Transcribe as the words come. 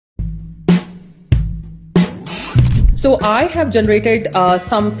So I have generated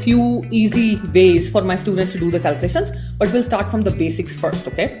some few easy ways for my students to do the calculations, but we'll start from the basics first,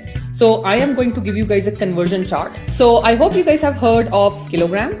 okay? So I am going to give you guys a conversion chart. So I hope you guys have heard of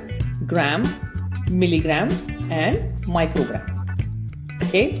kilogram, gram, milligram, and microgram,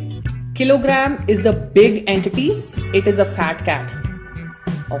 okay? Kilogram is a big entity. It is a fat cat,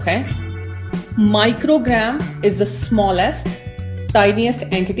 okay? Microgram is the smallest, tiniest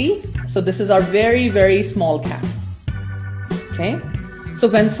entity. So this is our very, very small cat. Okay. So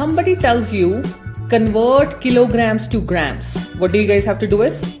when somebody tells you convert kilograms to grams, what do you guys have to do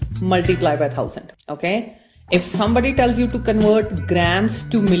is multiply by 1000. Okay. If somebody tells you to convert grams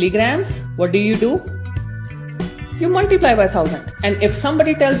to milligrams, what do? You multiply by 1000. And if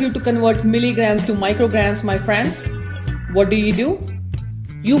somebody tells you to convert milligrams to micrograms, my friends, what do?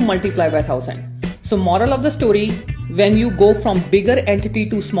 You multiply by 1000. So moral of the story, when you go from bigger entity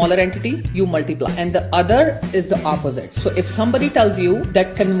to smaller entity, you multiply. And the other is the opposite. So if somebody tells you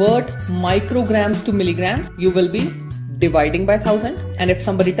that convert micrograms to milligrams, you will be dividing by 1000. And if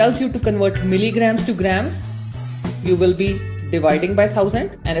somebody tells you to convert milligrams to grams, you will be dividing by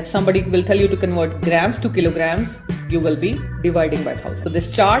 1000. And if somebody will tell you to convert grams to kilograms, you will be dividing by 1000. So this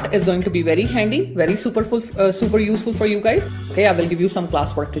chart is going to be very handy, very super useful for you guys. Okay, I will give you some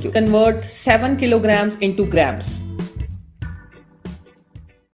classwork to do. Convert 7 kilograms into grams.